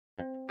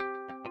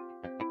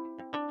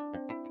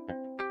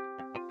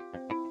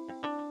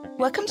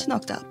Welcome to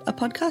Knocked Up, a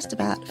podcast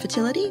about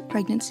fertility,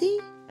 pregnancy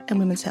and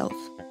women's health.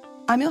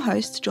 I'm your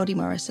host, Geordie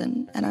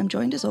Morrison, and I'm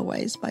joined as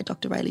always by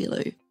Dr. Rayleigh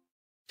Liu,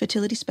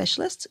 fertility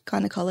specialist,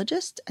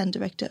 gynaecologist and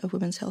Director of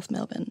Women's Health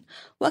Melbourne.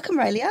 Welcome,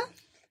 Rayleigh.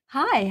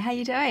 Hi, how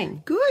you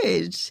doing?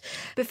 Good.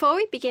 Before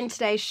we begin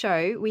today's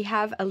show, we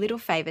have a little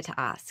favour to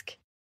ask.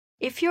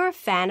 If you're a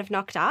fan of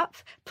Knocked Up,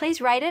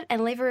 please rate it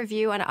and leave a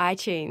review on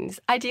iTunes.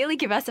 Ideally,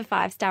 give us a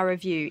 5-star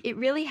review. It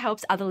really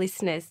helps other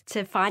listeners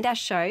to find our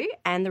show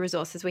and the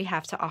resources we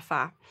have to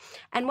offer.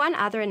 And one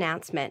other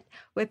announcement.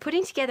 We're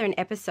putting together an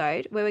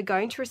episode where we're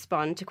going to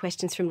respond to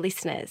questions from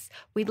listeners.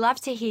 We'd love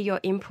to hear your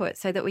input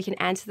so that we can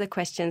answer the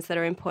questions that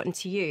are important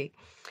to you.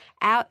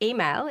 Our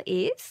email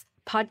is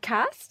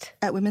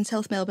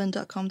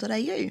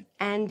podcast@womenshealthmelbourne.com.au.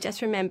 And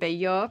just remember,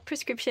 your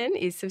prescription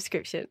is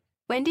subscription.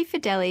 Wendy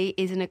Fideli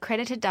is an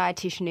accredited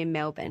dietitian in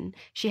Melbourne.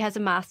 She has a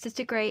master's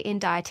degree in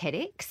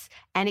dietetics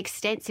and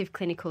extensive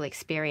clinical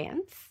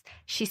experience.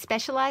 She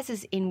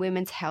specialises in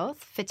women's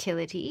health,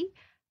 fertility,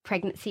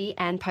 pregnancy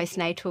and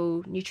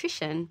postnatal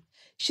nutrition.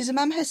 She's a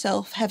mum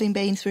herself, having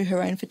been through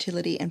her own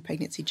fertility and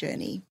pregnancy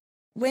journey.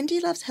 Wendy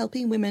loves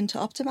helping women to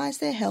optimise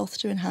their health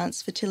to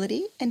enhance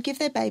fertility and give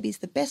their babies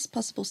the best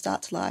possible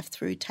start to life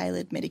through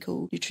tailored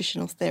medical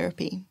nutritional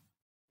therapy.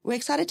 We're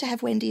excited to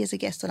have Wendy as a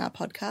guest on our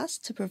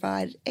podcast to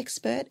provide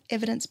expert,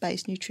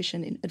 evidence-based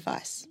nutrition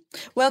advice.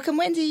 Welcome,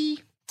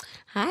 Wendy.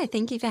 Hi,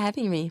 thank you for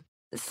having me.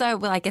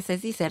 So, I guess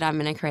as you said, I'm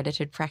an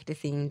accredited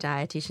practicing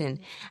dietitian.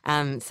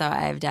 So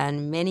I've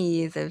done many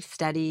years of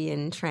study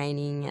and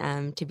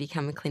training to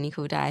become a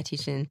clinical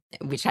dietitian,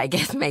 which I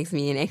guess makes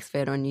me an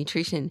expert on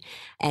nutrition.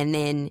 And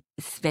then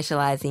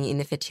specialising in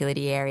the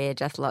fertility area,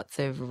 just lots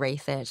of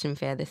research and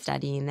further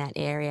study in that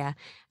area,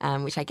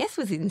 which I guess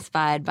was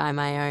inspired by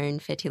my own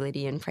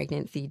fertility and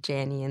pregnancy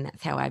journey. And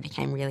that's how I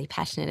became really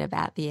passionate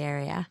about the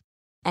area.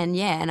 And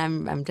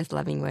I'm just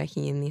loving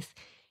working in this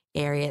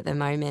area at the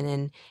moment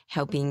and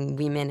helping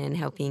women and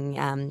helping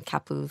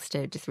couples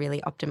to just really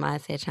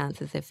optimise their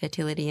chances of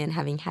fertility and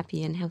having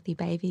happy and healthy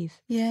babies.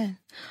 Yeah.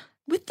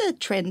 With the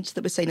trend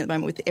that we're seeing at the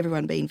moment with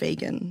everyone being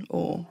vegan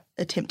or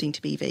attempting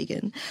to be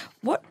vegan,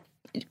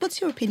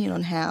 what's your opinion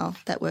on how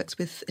that works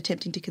with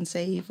attempting to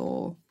conceive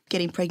or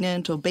getting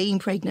pregnant or being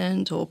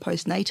pregnant or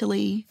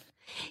postnatally?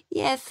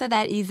 Yes, so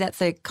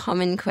that's a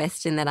common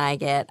question that I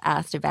get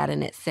asked about,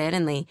 and it's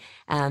certainly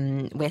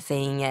we're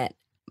seeing it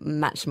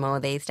much more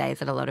these days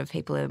that a lot of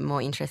people are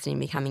more interested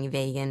in becoming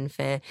vegan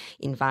for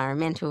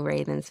environmental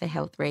reasons, for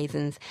health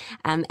reasons.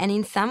 And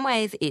in some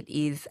ways it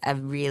is a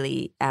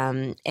really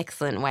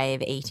excellent way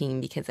of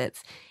eating because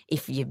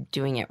if you're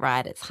doing it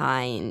right, it's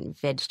high in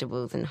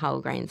vegetables and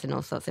whole grains and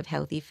all sorts of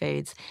healthy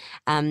foods.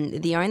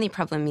 The only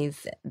problem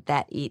is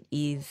that it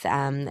is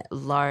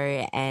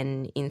low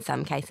and in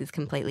some cases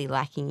completely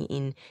lacking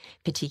in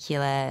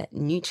particular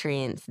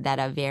nutrients that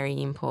are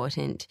very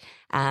important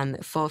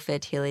for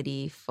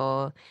fertility,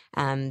 for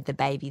the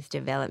baby's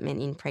development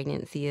in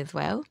pregnancy as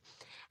well.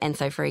 And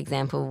so, for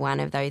example, one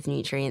of those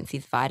nutrients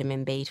is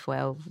vitamin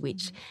B12,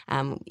 which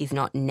is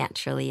not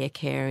naturally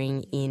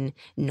occurring in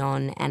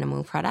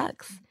non-animal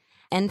products.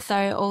 And so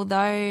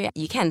although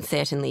you can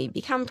certainly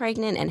become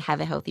pregnant and have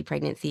a healthy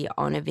pregnancy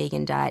on a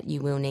vegan diet,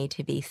 you will need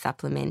to be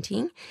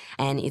supplementing.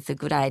 And it's a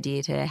good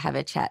idea to have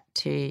a chat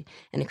to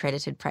an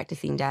accredited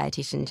practicing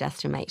dietitian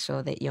just to make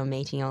sure that you're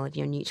meeting all of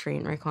your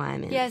nutrient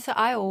requirements. Yeah, so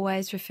I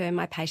always refer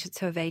my patients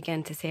who are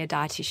vegan to see a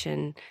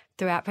dietitian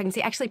throughout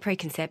pregnancy, actually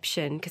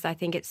preconception, because I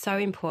think it's so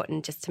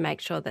important just to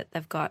make sure that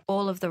they've got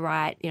all of the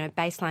right,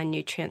 baseline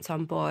nutrients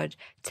on board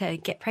to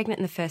get pregnant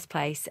in the first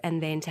place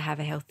and then to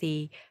have a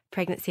healthy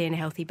pregnancy and a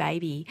healthy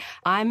baby.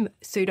 I'm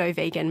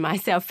pseudo-vegan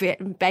myself,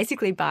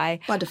 basically by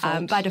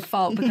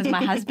default because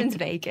my husband's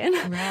vegan.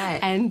 Right.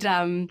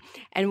 And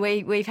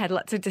we've had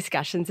lots of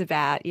discussions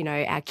about,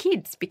 our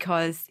kids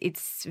because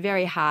it's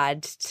very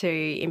hard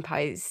to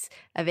impose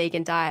a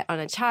vegan diet on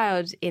a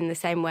child in the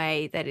same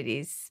way that it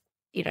is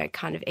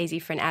kind of easy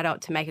for an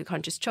adult to make a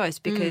conscious choice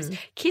because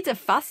kids are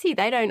fussy.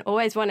 They don't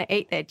always want to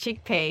eat their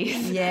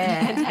chickpeas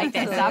and take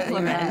their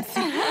supplements.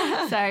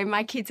 Right. So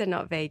my kids are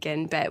not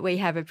vegan, but we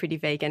have a pretty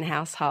vegan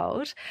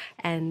household.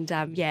 And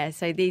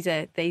so these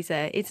are,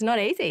 it's not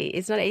easy.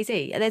 It's not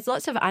easy. There's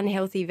lots of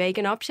unhealthy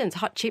vegan options.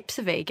 Hot chips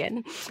are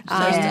vegan. So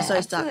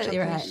dark chocolate.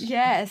 Right.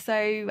 Yeah.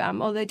 So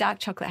although dark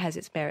chocolate has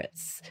its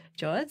merits,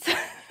 George.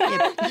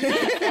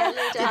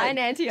 High in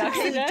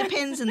antioxidant. It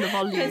depends on the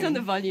volume. Depends on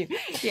the volume,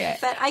 yeah.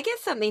 But I guess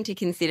something to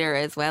consider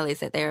as well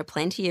is that there are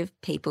plenty of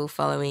people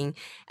following,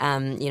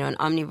 an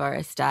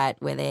omnivorous diet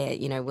where they,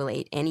 will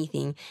eat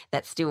anything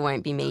that still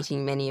won't be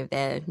meeting many of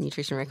their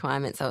nutrition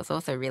requirements. So it's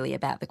also really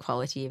about the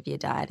quality of your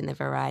diet and the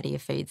variety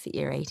of foods that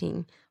you're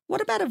eating. What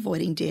about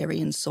avoiding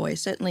dairy and soy?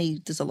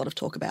 Certainly there's a lot of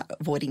talk about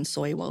avoiding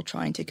soy while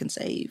trying to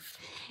conceive.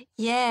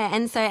 Yeah,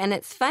 and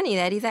it's funny,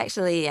 that is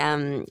actually,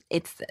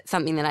 it's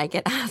something that I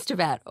get asked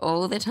about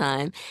all the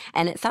time,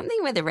 and it's something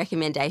where the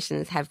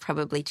recommendations have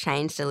probably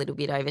changed a little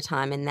bit over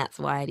time, and that's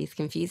why it is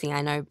confusing.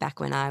 I know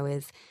back when I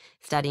was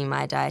studying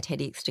my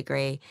dietetics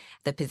degree,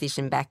 the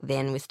position back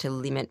then was to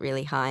limit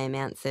really high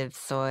amounts of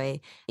soy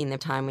in the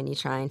time when you're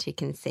trying to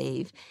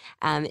conceive.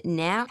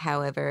 Now,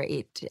 however,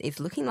 it is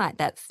looking like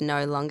that's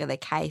no longer the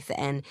case,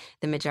 and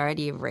the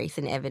majority of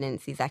recent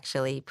evidence is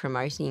actually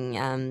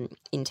promoting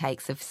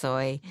intakes of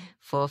soy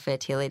for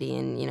fertility.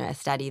 And, you know, a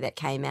study that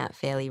came out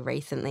fairly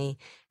recently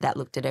that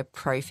looked at a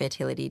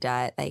pro-fertility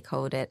diet, they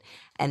called it,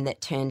 and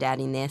that turned out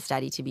in their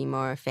study to be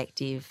more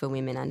effective for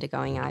women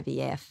undergoing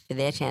IVF for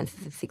their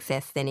chances of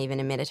success than even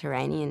a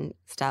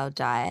Mediterranean-style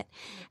diet.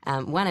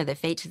 One of the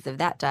features of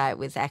that diet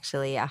was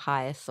actually a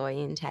higher soy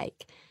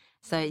intake.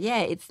 So, yeah,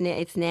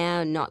 it's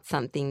now not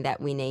something that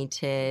we need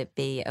to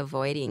be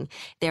avoiding.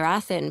 There are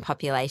certain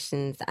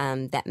populations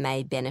that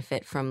may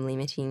benefit from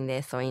limiting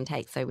their soy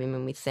intake, so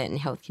women with certain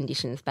health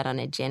conditions, but on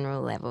a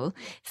general level,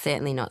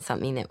 certainly not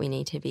something that we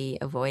need to be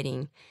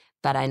avoiding.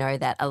 But I know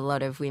that a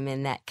lot of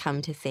women that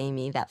come to see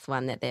me, that's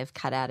one that they've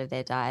cut out of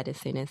their diet as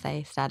soon as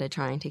they started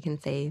trying to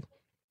conceive.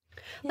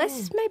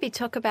 Let's maybe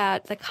talk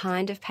about the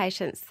kind of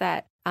patients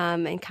that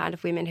and kind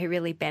of women who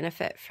really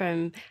benefit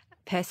from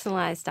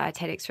personalised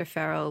dietetics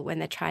referral when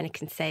they're trying to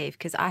conceive,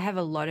 because I have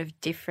a lot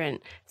of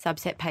different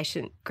subset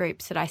patient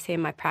groups that I see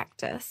in my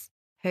practice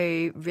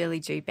who really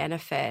do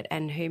benefit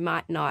and who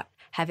might not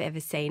have ever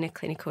seen a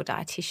clinical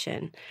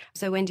dietitian.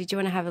 So Wendy, do you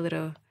want to have a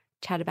little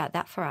chat about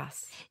that for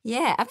us?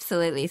 Yeah,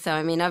 absolutely. So,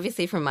 I mean,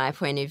 obviously from my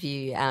point of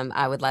view,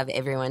 I would love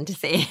everyone to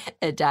see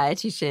a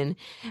dietitian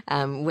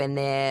when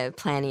they're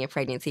planning a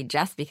pregnancy,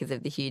 just because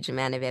of the huge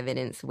amount of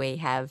evidence we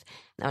have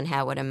on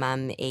how what a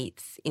mum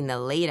eats in the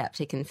lead up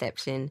to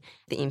conception,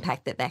 the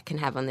impact that that can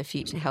have on the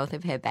future health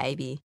of her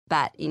baby.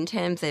 But in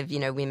terms of, you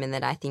know, women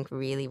that I think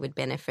really would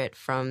benefit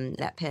from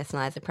that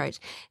personalised approach,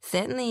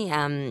 certainly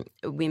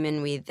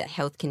women with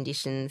health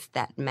conditions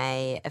that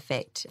may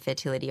affect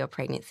fertility or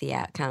pregnancy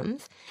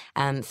outcomes.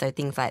 So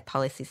things like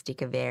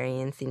polycystic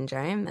ovarian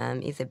syndrome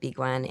is a big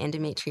one.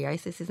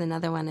 Endometriosis is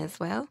another one as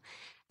well.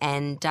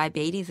 And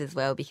diabetes as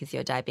well, because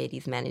your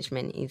diabetes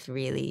management is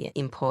really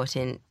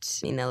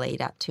important in the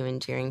lead up to and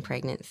during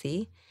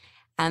pregnancy.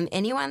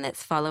 Anyone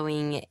that's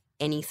following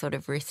any sort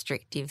of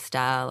restrictive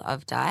style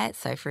of diet.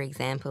 So, for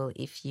example,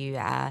 if you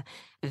are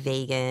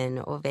vegan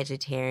or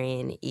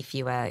vegetarian, if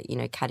you are, you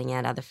know, cutting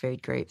out other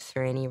food groups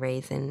for any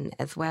reason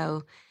as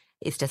well,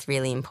 it's just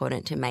really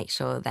important to make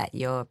sure that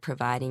you're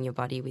providing your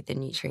body with the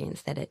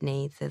nutrients that it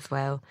needs as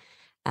well.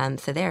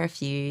 So there are a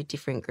few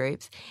different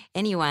groups.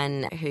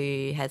 Anyone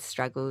who has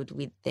struggled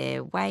with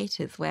their weight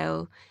as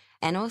well,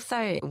 and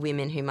also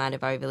women who might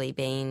have overly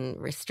been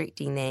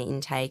restricting their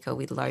intake or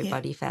with low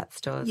body fat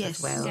stores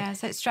as well. Yeah,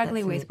 so it's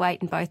struggling with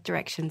weight in both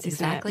directions,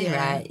 isn't it? Exactly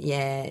right,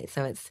 yeah.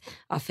 So it's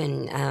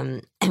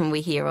often,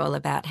 we hear all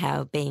about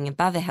how being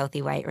above a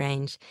healthy weight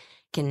range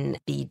can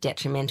be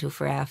detrimental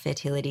for our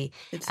fertility,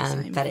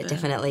 but it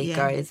definitely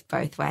goes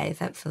both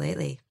ways,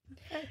 absolutely.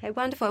 Okay,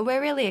 wonderful. We're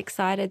really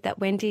excited that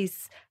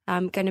Wendy's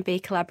going to be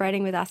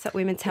collaborating with us at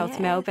Women's Health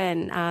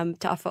Melbourne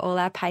to offer all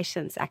our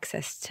patients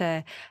access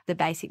to the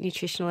basic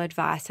nutritional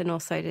advice and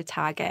also to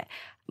target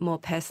more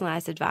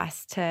personalised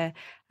advice to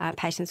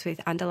patients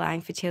with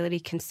underlying fertility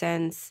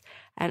concerns.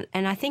 And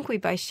I think we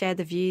both share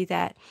the view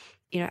that,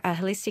 you know, a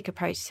holistic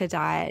approach to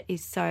diet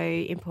is so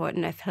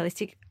important, a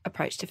holistic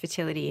approach to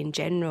fertility in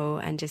general,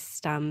 and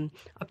just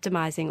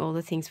optimising all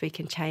the things we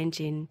can change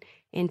in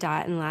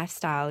diet and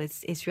lifestyle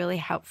is really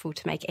helpful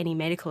to make any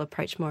medical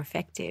approach more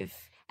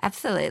effective.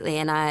 Absolutely,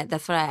 and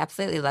that's what I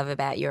absolutely love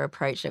about your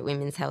approach at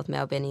Women's Health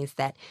Melbourne is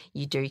that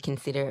you do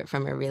consider it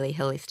from a really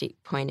holistic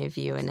point of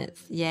view, and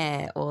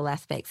it's, all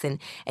aspects. And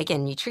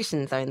again,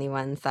 nutrition's only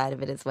one side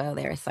of it as well.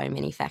 There are so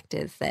many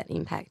factors that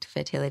impact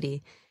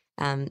fertility.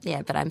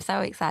 But I'm so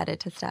excited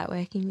to start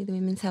working with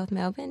Women's Health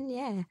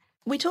Melbourne,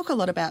 We talk a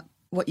lot about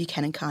what you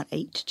can and can't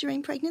eat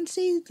during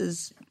pregnancy.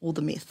 There's all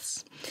the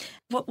myths.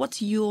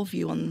 What's your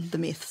view on the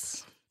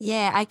myths?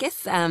 Yeah, I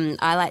guess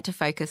I like to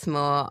focus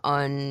more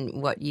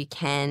on what you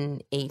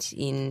can eat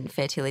in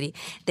fertility.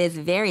 There's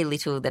very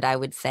little that I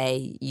would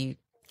say you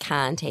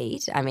can't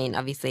eat. I mean,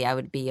 obviously I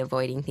would be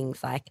avoiding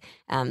things like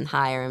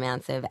higher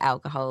amounts of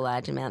alcohol,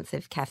 large amounts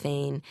of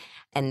caffeine,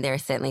 and there are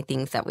certainly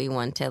things that we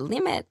want to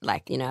limit.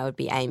 Like, you know, I would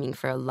be aiming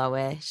for a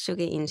lower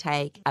sugar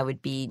intake. I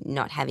would be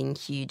not having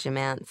huge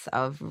amounts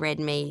of red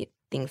meat,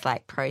 things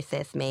like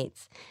processed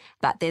meats.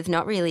 But there's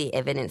not really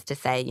evidence to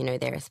say, you know,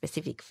 there are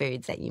specific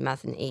foods that you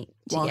mustn't eat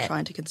while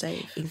trying to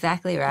conceive.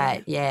 Exactly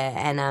right,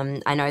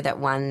 And I know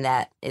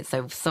that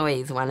so soy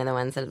is one of the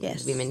ones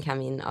that women come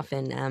in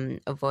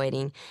often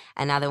avoiding.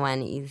 Another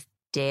one is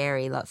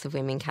dairy. Lots of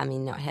women come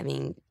in not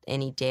having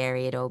any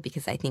dairy at all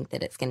because they think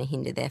that it's going to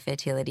hinder their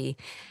fertility.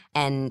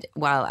 And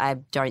while I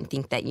don't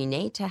think that you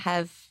need to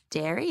have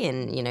dairy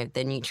and, you know,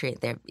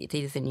 it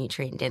is a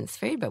nutrient-dense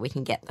food, but we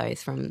can get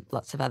those from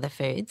lots of other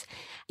foods,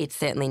 it's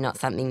certainly not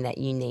something that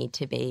you need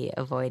to be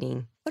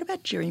avoiding. What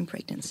about during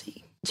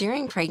pregnancy?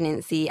 During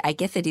pregnancy, I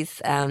guess it is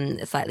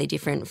slightly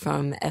different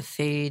from a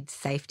food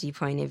safety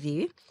point of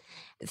view.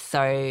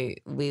 So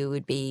we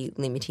would be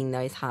limiting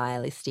those high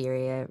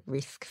listeria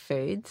risk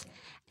foods,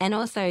 and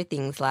also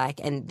things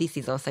like, and this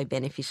is also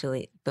beneficial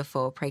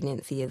before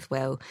pregnancy as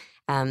well,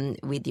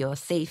 with your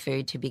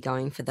seafood to be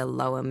going for the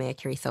lower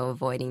mercury, so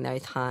avoiding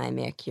those high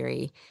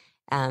mercury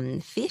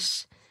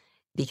fish,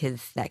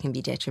 because that can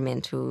be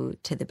detrimental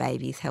to the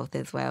baby's health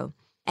as well.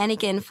 And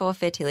again, for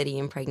fertility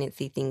and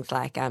pregnancy, things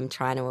like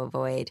trying to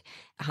avoid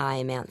high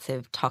amounts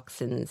of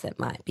toxins that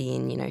might be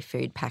in,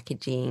 food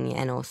packaging,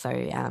 and also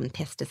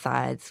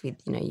pesticides with,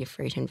 your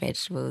fruit and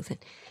vegetables.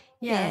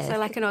 Yeah, so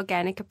like an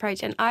organic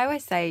approach. And I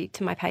always say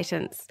to my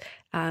patients,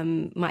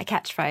 my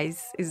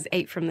catchphrase is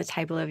eat from the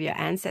table of your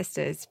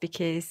ancestors,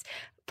 because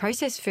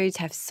processed foods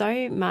have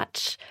so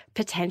much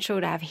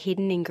potential to have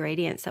hidden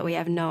ingredients that we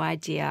have no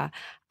idea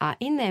are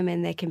in them,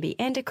 and there can be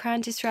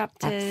endocrine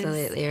disruptors.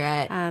 Absolutely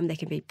right. There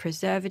can be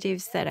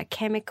preservatives that are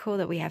chemical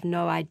that we have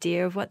no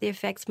idea of what the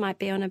effects might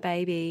be on a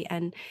baby.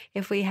 And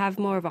if we have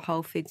more of a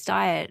whole foods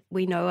diet,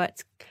 we know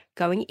what's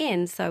going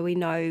in, so we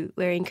know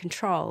we're in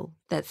control.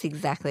 That's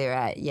exactly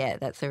right. Yeah,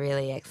 that's a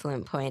really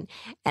excellent point.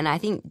 And I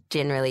think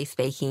generally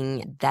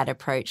speaking, that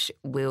approach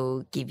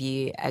will give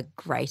you a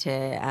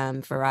greater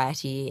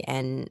variety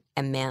and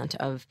amount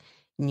of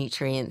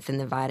nutrients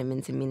and the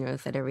vitamins and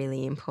minerals that are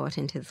really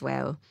important as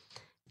well.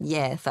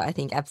 Yeah, so I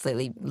think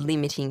absolutely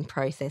limiting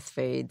processed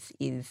foods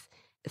is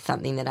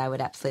something that I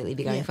would absolutely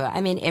be going for. I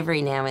mean,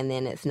 every now and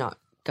then it's not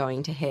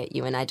going to hurt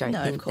you, and I don't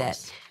think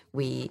that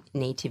we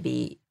need to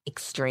be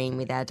extreme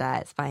with our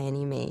diets by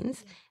any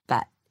means.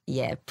 But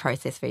yeah,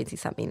 processed foods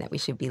is something that we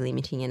should be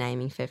limiting and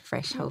aiming for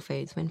fresh whole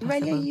foods when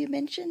possible. Raelia, you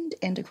mentioned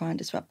endocrine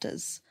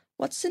disruptors.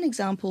 What's an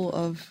example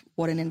of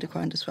what an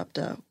endocrine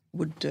disruptor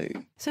would do?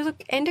 So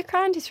look,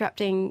 endocrine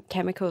disrupting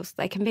chemicals,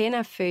 they can be in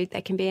our food,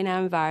 they can be in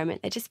our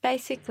environment. They're just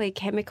basically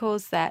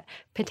chemicals that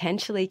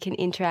potentially can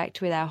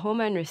interact with our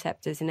hormone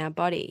receptors in our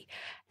body.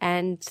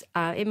 And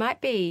it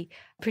might be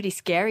pretty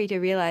scary to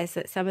realise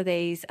that some of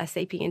these are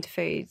seeping into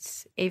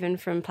foods, even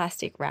from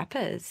plastic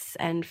wrappers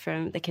and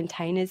from the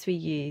containers we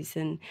use.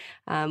 And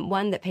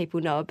one that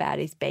people know about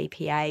is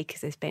BPA,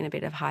 because there's been a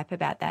bit of hype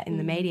about that in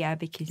the media.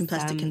 Because in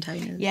plastic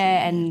containers.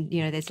 Yeah, and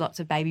there's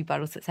lots of baby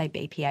bottles that say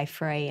BPA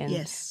free, and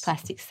yes,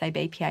 plastics say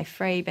BPA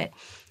free, but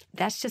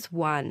that's just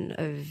one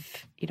of,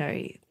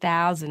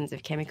 thousands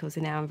of chemicals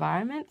in our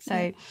environment.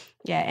 So,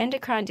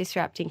 endocrine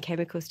disrupting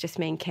chemicals just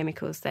mean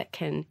chemicals that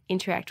can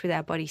interact with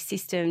our body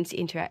systems,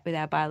 interact with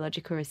our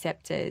biological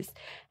receptors,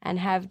 and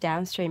have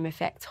downstream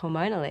effects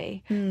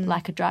hormonally,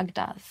 like a drug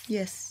does.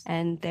 Yes.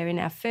 And they're in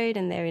our food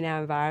and they're in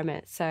our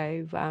environment.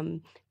 So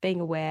being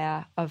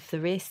aware of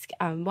the risk.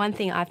 One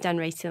thing I've done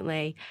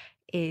recently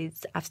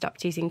is I've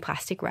stopped using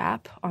plastic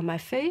wrap on my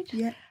food.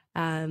 Yeah.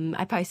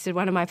 I posted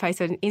one of my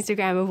posts on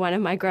Instagram of one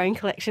of my growing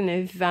collection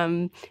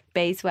of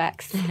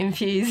beeswax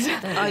infused.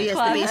 Oh yes,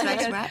 the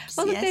beeswax wraps.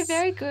 Well, look, yes. they're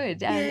very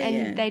good,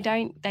 and they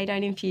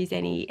don't infuse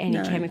any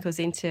chemicals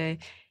into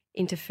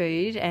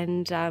food.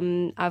 And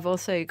I've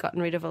also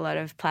gotten rid of a lot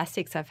of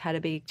plastics. I've had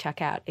a big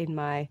chuck out in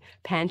my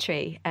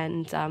pantry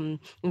and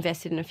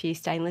invested in a few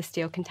stainless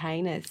steel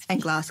containers.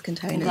 And glass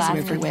containers are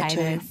everywhere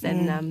too.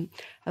 And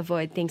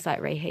avoid things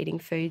like reheating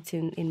foods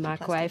in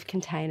microwave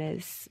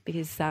containers,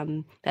 because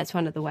that's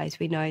one of the ways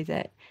we know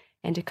that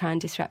endocrine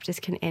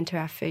disruptors can enter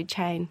our food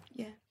chain.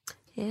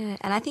 Yeah,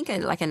 and I think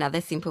like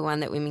another simple one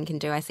that women can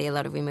do, I see a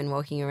lot of women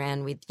walking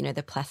around with,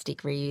 the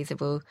plastic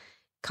reusable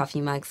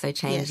coffee mug, so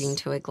changing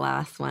to a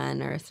glass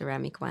one or a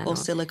ceramic one. Or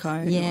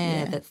silicone.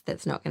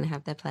 That's not going to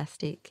have the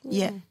plastic.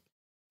 Yeah.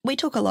 We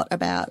talk a lot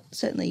about,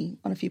 certainly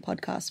on a few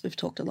podcasts, we've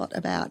talked a lot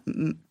about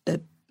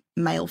the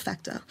male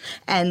factor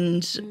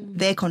and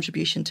their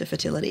contribution to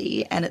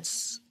fertility, and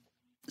it's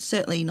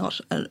certainly not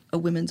a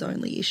women's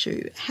only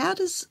issue. How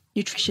does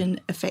nutrition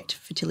affect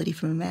fertility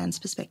from a man's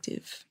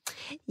perspective?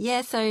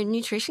 Yeah, so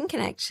nutrition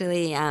can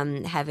actually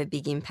have a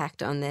big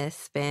impact on the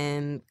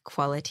sperm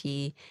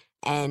quality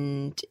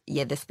and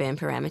the sperm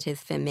parameters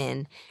for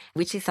men,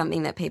 which is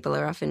something that people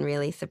are often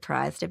really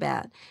surprised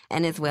about.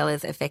 And as well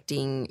as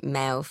affecting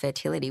male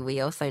fertility,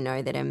 we also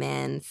know that a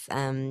man's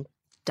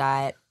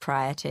diet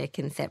prior to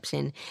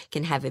conception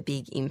can have a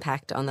big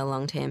impact on the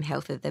long-term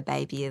health of the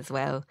baby as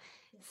well.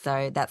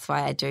 So that's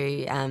why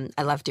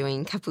I love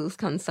doing couples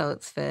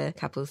consults for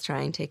couples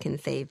trying to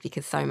conceive,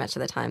 because so much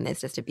of the time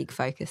there's just a big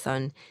focus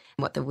on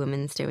what the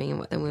woman's doing and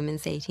what the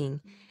woman's eating.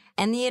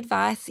 And the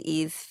advice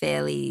is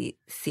fairly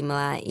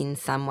similar in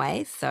some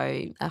ways.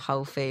 So a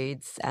whole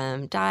foods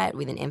diet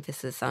with an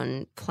emphasis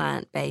on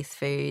plant-based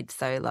food,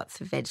 so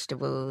lots of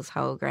vegetables,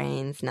 whole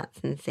grains, nuts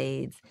and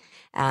seeds.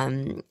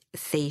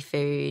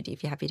 Seafood,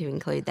 if you're happy to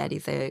include that,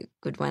 is a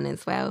good one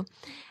as well.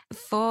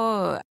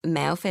 For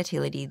male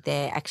fertility,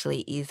 there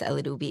actually is a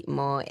little bit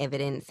more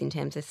evidence in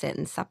terms of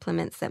certain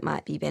supplements that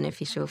might be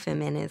beneficial for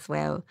men as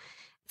well.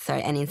 So,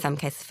 and in some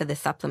cases for the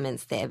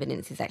supplements, the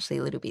evidence is actually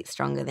a little bit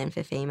stronger than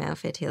for female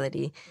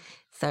fertility.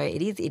 So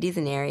it is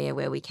an area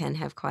where we can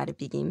have quite a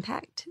big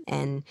impact,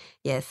 and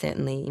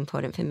certainly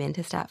important for men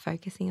to start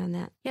focusing on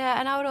that. Yeah,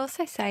 and I would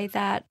also say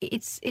that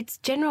it's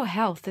general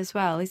health as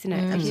well, isn't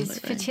it? Because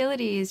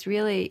fertility is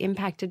really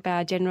impacted by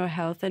our general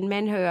health, and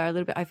men who are a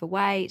little bit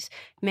overweight,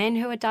 men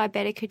who are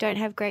diabetic who don't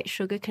have great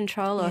sugar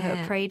control or who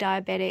are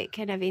pre-diabetic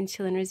can have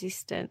insulin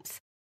resistance,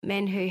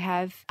 men who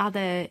have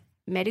other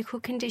medical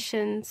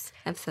conditions.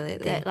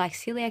 Absolutely. That, like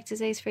celiac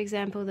disease, for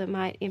example, that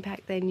might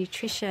impact their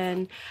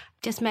nutrition.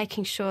 Just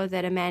making sure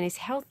that a man is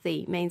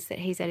healthy means that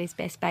he's at his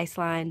best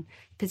baseline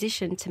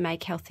position to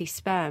make healthy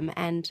sperm.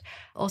 And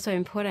also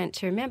important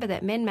to remember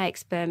that men make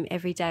sperm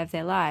every day of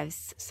their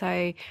lives.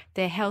 So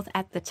their health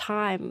at the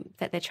time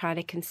that they're trying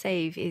to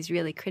conceive is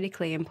really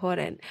critically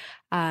important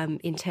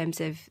in terms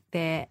of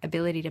their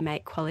ability to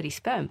make quality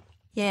sperm.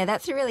 Yeah,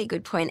 that's a really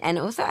good point. And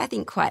also I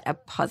think quite a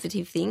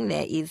positive thing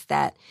there is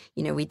that,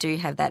 we do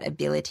have that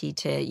ability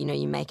to,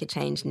 you make a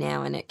change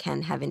now and it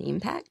can have an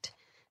impact.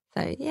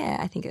 So,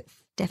 I think it's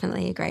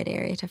definitely a great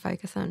area to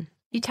focus on.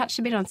 You touched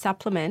a bit on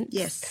supplements.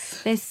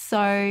 Yes. There's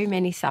so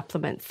many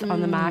supplements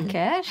on the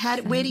market.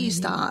 Where do you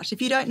start?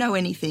 If you don't know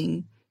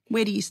anything,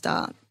 where do you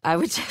start? I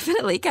would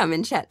definitely come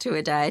and chat to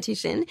a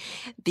dietitian,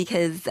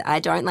 because I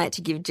don't like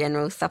to give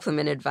general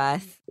supplement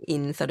advice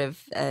in sort of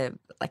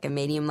like a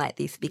medium like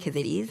this, because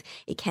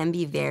it can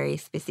be very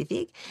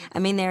specific. I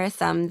mean, there are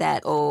some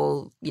that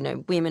all,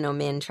 women or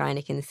men trying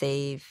to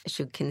conceive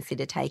should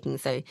consider taking.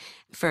 So,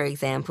 for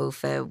example,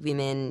 for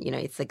women,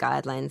 it's the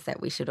guidelines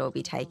that we should all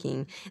be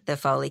taking the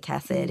folic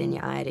acid and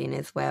your iodine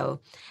as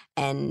well.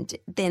 And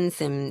then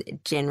some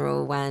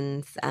general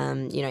ones,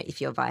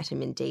 if your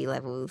vitamin D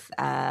levels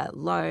are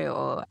low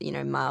or,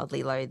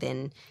 mildly low,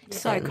 then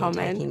so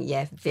common.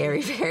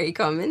 Very, very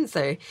common.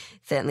 So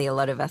certainly a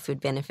lot of us would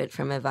benefit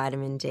from a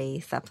vitamin D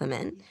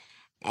supplement.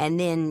 And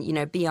then,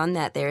 beyond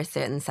that, there are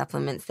certain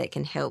supplements that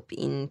can help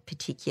in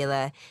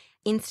particular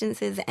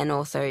instances and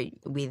also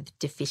with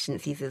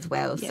deficiencies as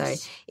well.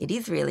 Yes. So it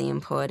is really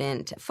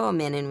important for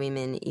men and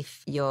women,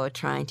 if you're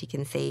trying to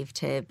conceive,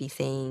 to be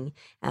seeing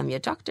your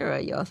doctor or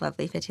your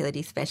lovely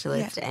fertility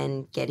specialist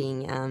and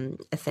getting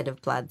a set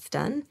of bloods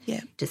done,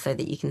 just so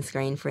that you can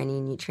screen for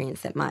any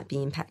nutrients that might be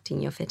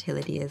impacting your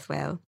fertility as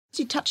well.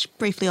 You touched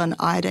briefly on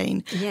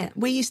iodine. Yeah.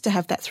 We used to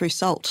have that through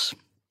salt,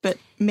 but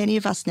many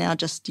of us now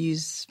just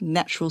use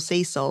natural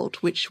sea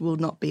salt, which will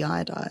not be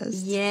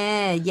iodised.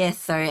 Yes.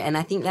 So, and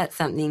I think that's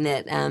something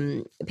that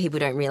people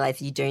don't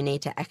realise. You do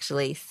need to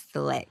actually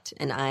select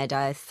an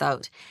iodised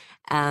salt.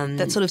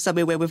 That's sort of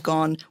somewhere where we've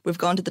gone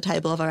to the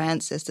table of our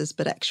ancestors,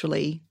 but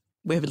actually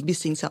we're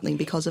missing something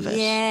because of it.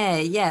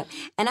 Yeah.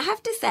 And I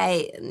have to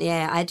say,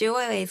 I do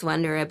always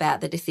wonder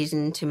about the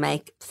decision to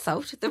make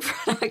salt the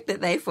product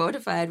that they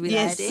fortified with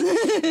iodine,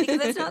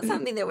 because it's not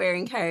something that we're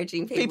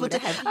encouraging people to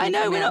have. I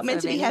know we're not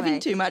meant to be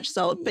having too much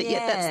salt, but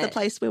yet that's the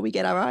place where we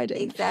get our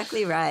iodine.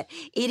 Exactly right.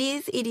 It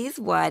is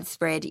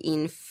widespread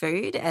in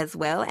food as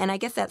well, and I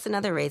guess that's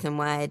another reason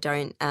why I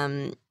don't.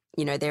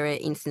 There are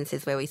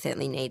instances where we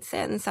certainly need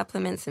certain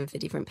supplements and for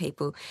different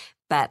people.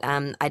 But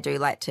I do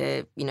like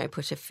to,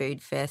 push a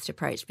food-first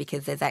approach,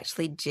 because there's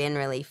actually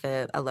generally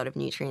for a lot of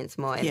nutrients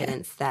more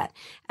evidence that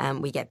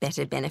we get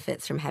better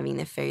benefits from having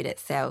the food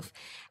itself.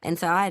 And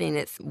so iodine,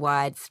 it's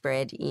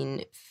widespread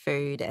in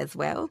food as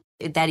well.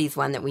 That is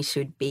one that we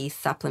should be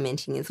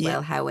supplementing as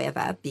well,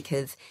 however,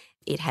 because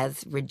it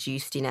has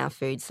reduced in our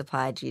food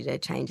supply due to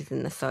changes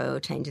in the soil,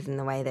 changes in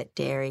the way that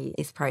dairy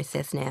is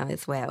processed now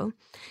as well.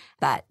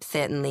 But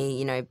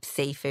certainly,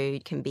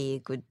 seafood can be a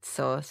good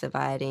source of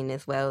iodine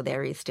as well.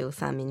 There is still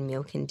some in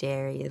milk and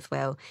dairy as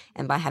well.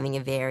 And by having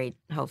a varied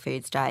whole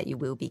foods diet, you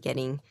will be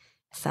getting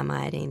some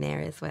iodine there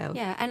as well.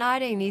 Yeah, and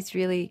iodine is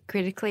really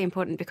critically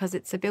important because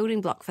it's a building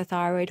block for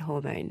thyroid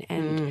hormone.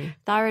 And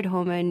thyroid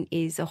hormone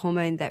is a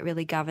hormone that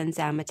really governs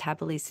our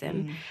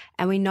metabolism.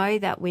 And we know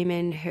that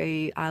women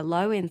who are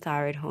low in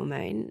thyroid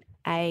hormone,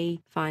 A,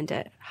 find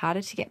it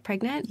harder to get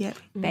pregnant,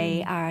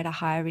 B, are at a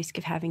higher risk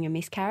of having a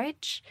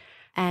miscarriage.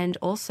 And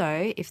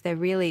also, if they're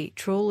really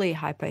truly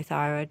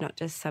hypothyroid, not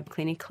just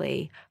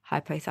subclinically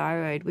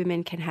hypothyroid,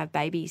 women can have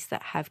babies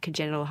that have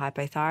congenital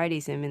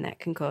hypothyroidism, and that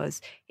can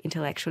cause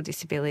intellectual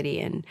disability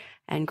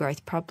and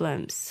growth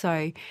problems.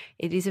 So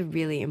it is a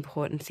really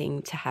important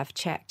thing to have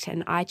checked.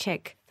 And I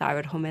check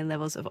thyroid hormone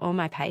levels of all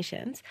my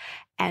patients,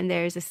 and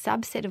there is a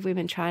subset of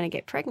women trying to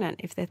get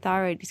pregnant. If their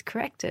thyroid is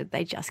corrected,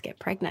 they just get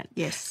pregnant.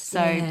 Yes.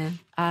 So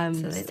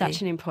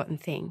such an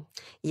important thing.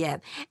 Yeah.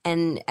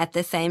 And at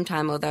the same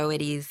time, although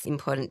it is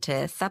important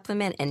to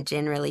supplement, and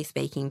generally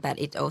speaking, but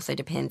it also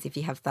depends if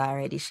you have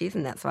thyroid issues,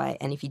 and that's why,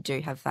 and if you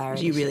do have thyroid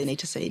issues, you really need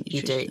to see a nutritionist.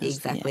 You do,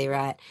 exactly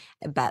right.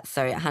 But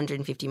so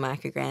 150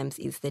 micrograms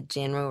is the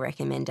general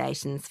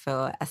recommendations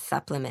for a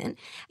supplement.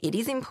 It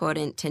is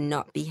important to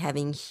not be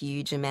having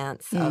huge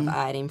amounts of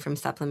iodine from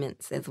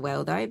supplements as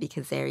well, though,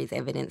 because there is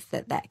evidence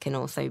that can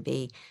also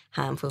be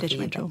harmful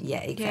detrimental. for you.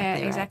 Yeah, exactly. Yeah,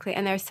 right. exactly.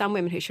 And there are some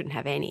women who shouldn't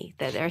have any.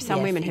 There are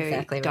some women who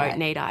don't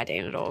need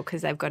iodine at all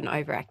because they've got an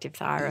overactive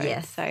thyroid.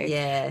 Yes, so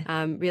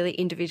really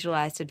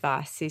individualised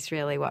advice is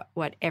really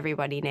what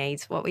everybody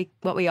needs. What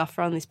we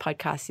offer on this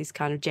podcast is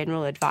kind of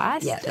general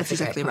advice. Yeah, that's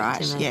exactly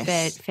right. Yes.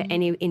 But for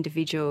any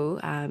individual,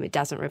 it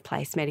doesn't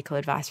replace medical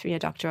advice from your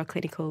doctor or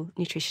clinical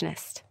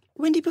nutritionist.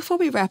 Wendy, before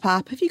we wrap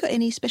up, have you got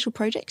any special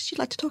projects you'd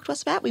like to talk to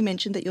us about? We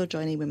mentioned that you're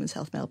joining Women's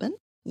Health Melbourne.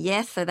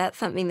 Yes, so that's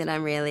something that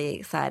I'm really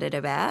excited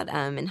about,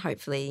 and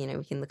hopefully,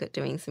 we can look at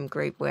doing some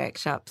group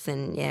workshops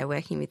and,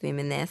 working with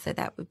women there, so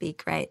that would be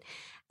great.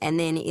 And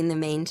then in the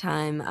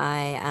meantime,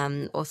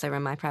 I also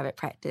run my private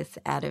practice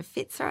out of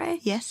Fitzroy.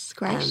 Yes,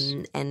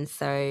 great. And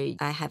so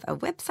I have a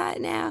website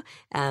now,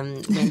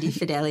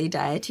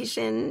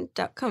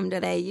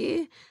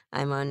 wendyfidelidietitian.com.au.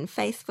 I'm on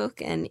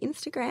Facebook and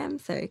Instagram,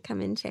 so come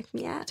and check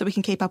me out. So we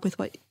can keep up with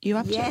what you're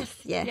up to. Yes.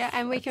 Yeah,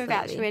 and we can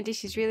vouch for Wendy.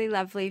 She's really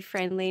lovely,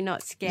 friendly,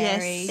 not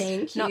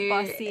scary, not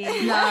bossy.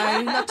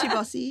 No, not too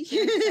bossy.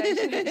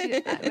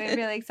 We're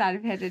really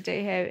excited for her to do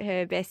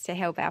her best to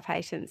help our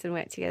patients and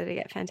work together to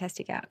get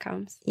fantastic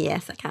outcomes.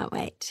 Yes, I can't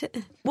wait.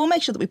 We'll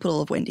make sure that we put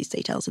all of Wendy's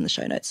details in the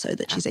show notes so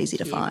that she's easy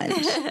to find.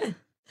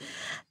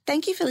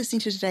 Thank you for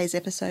listening to today's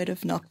episode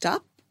of Knocked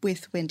Up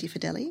with Wendy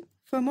Fideli.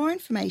 For more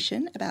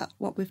information about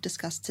what we've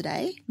discussed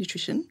today,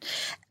 nutrition,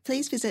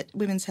 please visit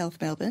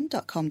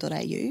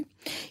womenshealthmelbourne.com.au.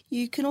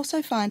 You can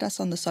also find us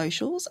on the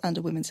socials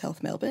under Women's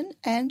Health Melbourne,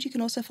 and you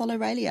can also follow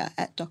Raelia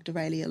at Dr.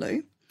 Raelia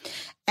Liu.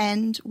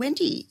 And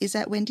Wendy is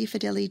at Wendy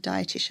Fideli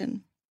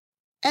Dietitian.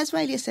 As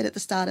Raelia said at the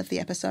start of the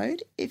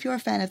episode, if you're a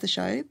fan of the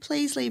show,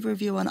 please leave a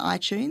review on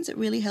iTunes. It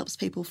really helps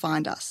people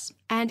find us.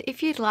 And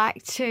if you'd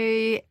like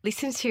to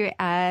listen to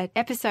an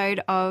episode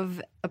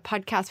of a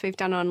podcast we've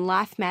done on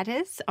Life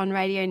Matters on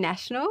Radio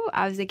National,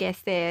 I was a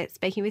guest there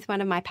speaking with one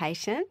of my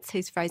patients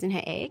who's frozen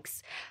her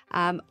eggs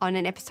on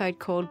an episode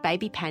called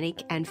Baby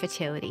Panic and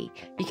Fertility.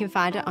 You can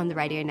find it on the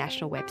Radio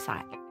National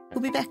website. We'll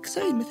be back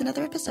soon with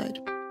another episode.